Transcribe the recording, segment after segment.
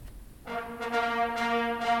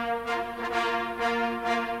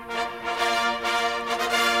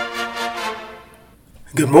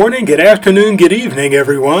Good morning, good afternoon, good evening,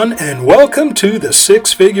 everyone, and welcome to the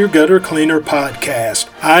Six Figure Gutter Cleaner Podcast.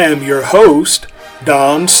 I am your host,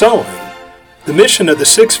 Don Sulling. The mission of the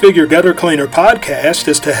Six Figure Gutter Cleaner Podcast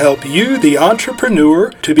is to help you, the entrepreneur,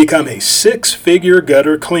 to become a six-figure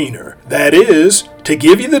gutter cleaner. That is, to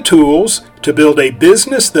give you the tools to build a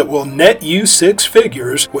business that will net you six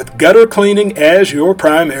figures with gutter cleaning as your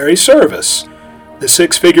primary service. The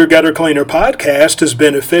Six Figure Gutter Cleaner Podcast is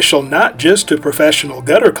beneficial not just to professional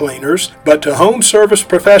gutter cleaners, but to home service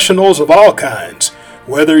professionals of all kinds.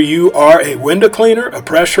 Whether you are a window cleaner, a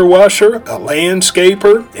pressure washer, a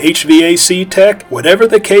landscaper, HVAC tech, whatever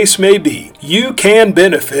the case may be, you can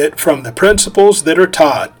benefit from the principles that are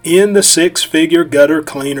taught in the Six Figure Gutter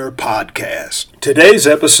Cleaner Podcast. Today's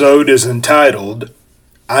episode is entitled,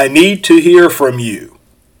 I Need to Hear From You.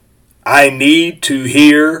 I need to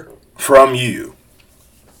hear from you.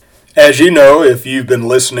 As you know, if you've been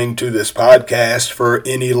listening to this podcast for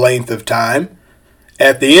any length of time,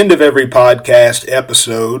 at the end of every podcast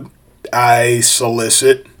episode, I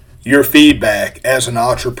solicit your feedback as an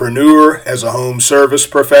entrepreneur, as a home service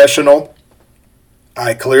professional.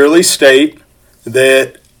 I clearly state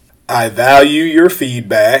that I value your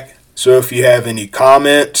feedback, so if you have any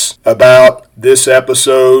comments about this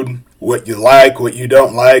episode, what you like, what you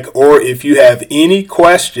don't like, or if you have any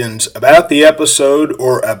questions about the episode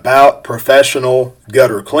or about professional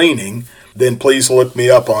gutter cleaning, then please look me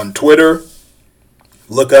up on Twitter,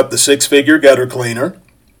 look up the Six Figure Gutter Cleaner,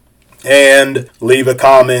 and leave a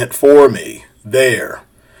comment for me there.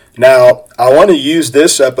 Now, I want to use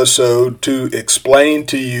this episode to explain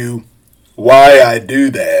to you why I do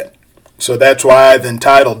that. So that's why I've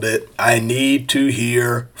entitled it, I Need to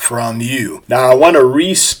Hear From You. Now, I want to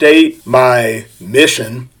restate my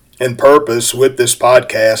mission and purpose with this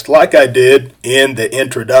podcast like I did in the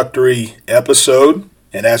introductory episode.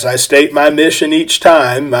 And as I state my mission each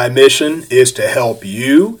time, my mission is to help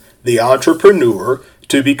you, the entrepreneur,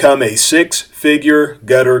 to become a six-figure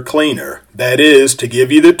gutter cleaner. That is, to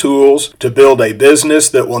give you the tools to build a business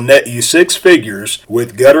that will net you six figures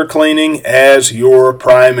with gutter cleaning as your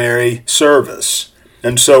primary service.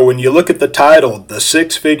 And so when you look at the title, The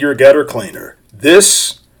Six-Figure Gutter Cleaner,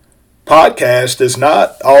 this podcast is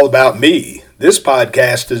not all about me. This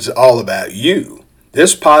podcast is all about you.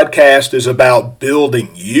 This podcast is about building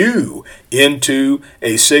you into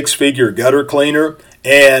a six-figure gutter cleaner,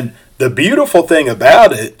 and the beautiful thing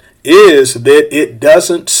about it is that it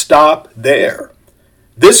doesn't stop there.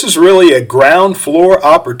 This is really a ground floor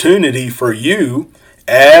opportunity for you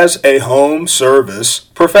as a home service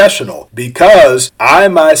professional because I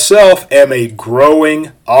myself am a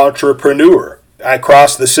growing entrepreneur. I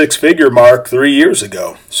crossed the six-figure mark 3 years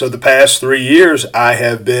ago. So the past 3 years I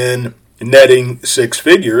have been netting six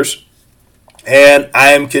figures. And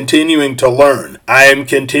I am continuing to learn. I am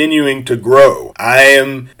continuing to grow. I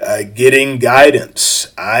am getting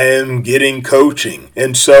guidance. I am getting coaching.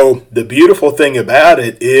 And so the beautiful thing about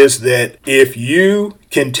it is that if you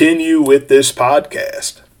continue with this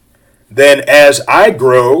podcast, then as I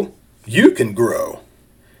grow, you can grow.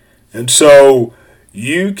 And so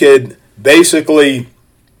you could basically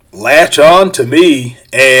latch on to me,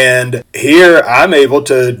 and here I'm able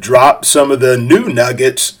to drop some of the new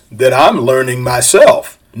nuggets that I'm learning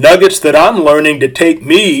myself. Nuggets that I'm learning to take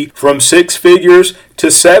me from six figures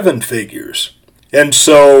to seven figures. And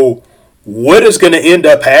so what is going to end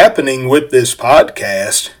up happening with this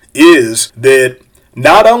podcast is that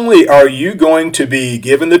not only are you going to be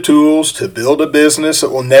given the tools to build a business that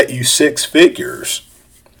will net you six figures,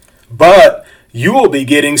 but you will be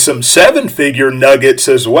getting some seven-figure nuggets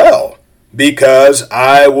as well, because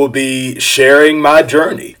I will be sharing my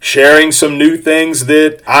journey, sharing some new things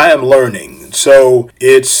that I am learning. So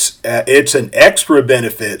it's an extra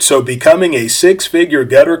benefit. So becoming a six-figure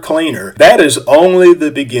gutter cleaner, that is only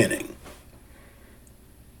the beginning.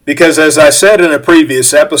 Because as I said in a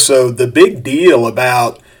previous episode, the big deal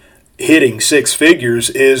about hitting six figures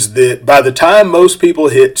is that by the time most people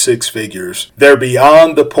hit six figures, they're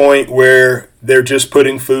beyond the point where they're just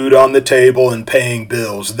putting food on the table and paying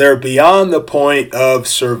bills. They're beyond the point of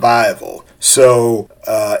survival. So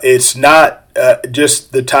it's not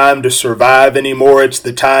just the time to survive anymore. It's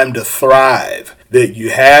the time to thrive. That you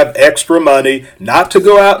have extra money, not to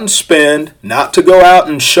go out and spend, not to go out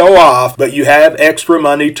and show off, but you have extra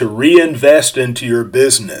money to reinvest into your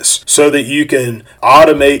business so that you can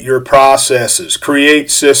automate your processes,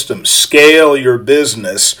 create systems, scale your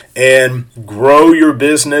business, and grow your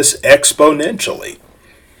business exponentially.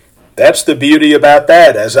 That's the beauty about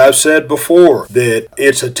that. As I've said before, that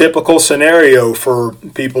it's a typical scenario for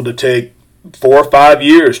people to take 4 or 5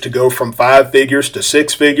 years to go from 5 figures to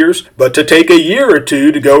 6 figures, but to take a year or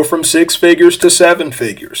two to go from 6 figures to 7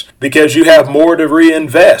 figures, because you have more to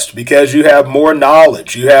reinvest, because you have more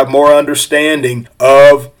knowledge, you have more understanding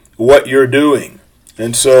of what you're doing.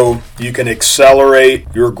 And so you can accelerate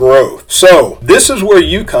your growth. So this is where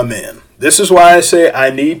you come in. This is why I say I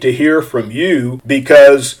need to hear from you,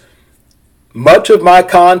 because much of my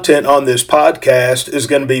content on this podcast is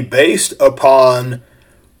going to be based upon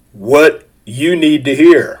what you need to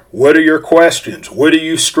hear. What are your questions? What are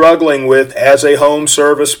you struggling with as a home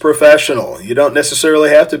service professional? You don't necessarily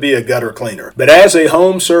have to be a gutter cleaner, but as a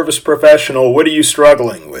home service professional, what are you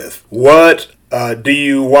struggling with? What do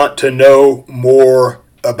you want to know more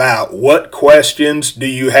about? What questions do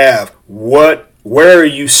you have? Where are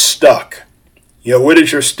you stuck? What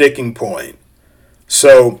is your sticking point?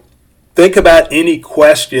 So think about any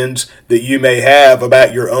questions that you may have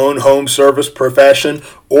about your own home service profession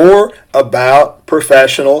or about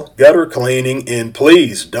professional gutter cleaning, and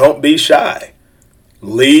please don't be shy.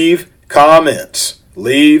 Leave comments,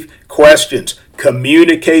 leave questions,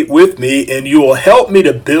 communicate with me, and you will help me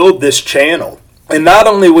to build this channel. And not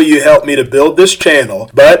only will you help me to build this channel,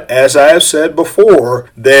 but as I have said before,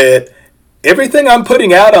 that everything I'm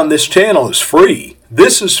putting out on this channel is free.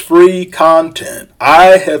 This is free content.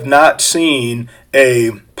 I have not seen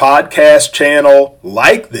a podcast channel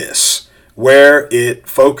like this where it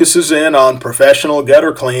focuses in on professional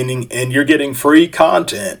gutter cleaning and you're getting free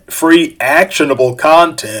content, free actionable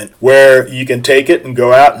content where you can take it and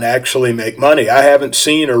go out and actually make money. I haven't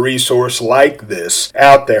seen a resource like this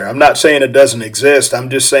out there. I'm not saying it doesn't exist. I'm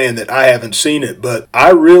just saying that I haven't seen it. But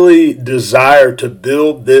I really desire to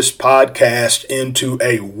build this podcast into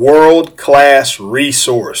a world-class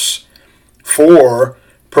resource for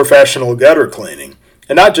professional gutter cleaning.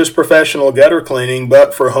 And not just professional gutter cleaning,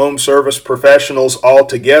 but for home service professionals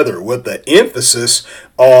altogether, with the emphasis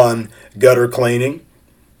on gutter cleaning,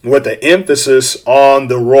 with the emphasis on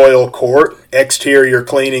the Royal Court, exterior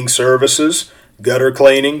cleaning services, gutter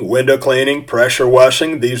cleaning, window cleaning, pressure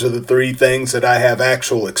washing. These are the 3 things that I have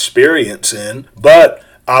actual experience in. But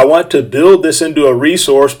I want to build this into a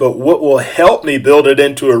resource, but what will help me build it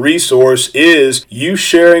into a resource is you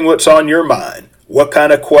sharing what's on your mind. What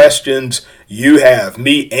kind of questions you have,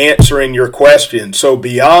 me answering your questions. So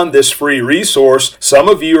beyond this free resource, some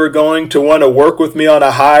of you are going to want to work with me on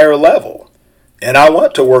a higher level. And I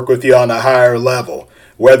want to work with you on a higher level,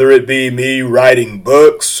 whether it be me writing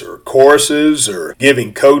books or courses or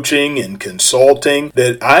giving coaching and consulting,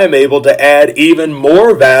 that I am able to add even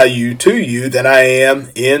more value to you than I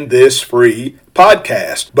am in this free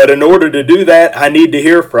podcast. But in order to do that, I need to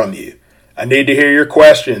hear from you. I need to hear your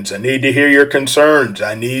questions. I need to hear your concerns.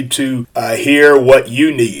 I need to hear what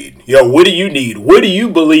you need. What do you need? What do you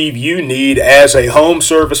believe you need as a home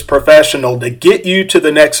service professional to get you to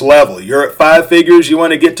the next level? You're at 5 figures, you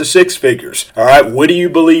want to get to 6 figures. All right, what do you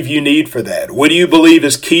believe you need for that? What do you believe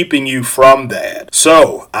is keeping you from that?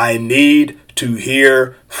 So I need to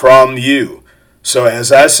hear from you. So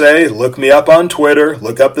as I say, look me up on Twitter,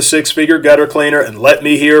 look up the 6 Figure Gutter Cleaner, and let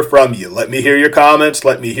me hear from you. Let me hear your comments.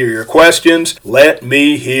 Let me hear your questions. Let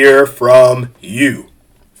me hear from you.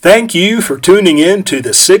 Thank you for tuning in to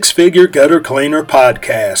the 6 Figure Gutter Cleaner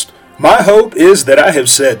podcast. My hope is that I have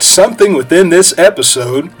said something within this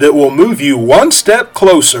episode that will move you one step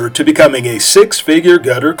closer to becoming a 6-figure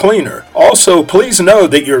gutter cleaner. Also, please know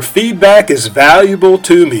that your feedback is valuable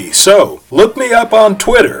to me. So, look me up on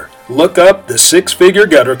Twitter. Look up the 6-Figure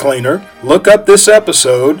Gutter Cleaner, look up this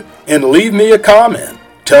episode, and leave me a comment.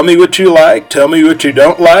 Tell me what you like, tell me what you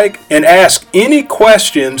don't like, and ask any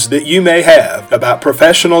questions that you may have about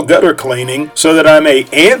professional gutter cleaning so that I may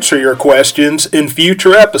answer your questions in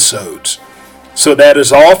future episodes. So that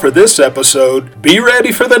is all for this episode. Be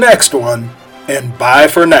ready for the next one, and bye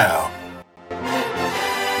for now.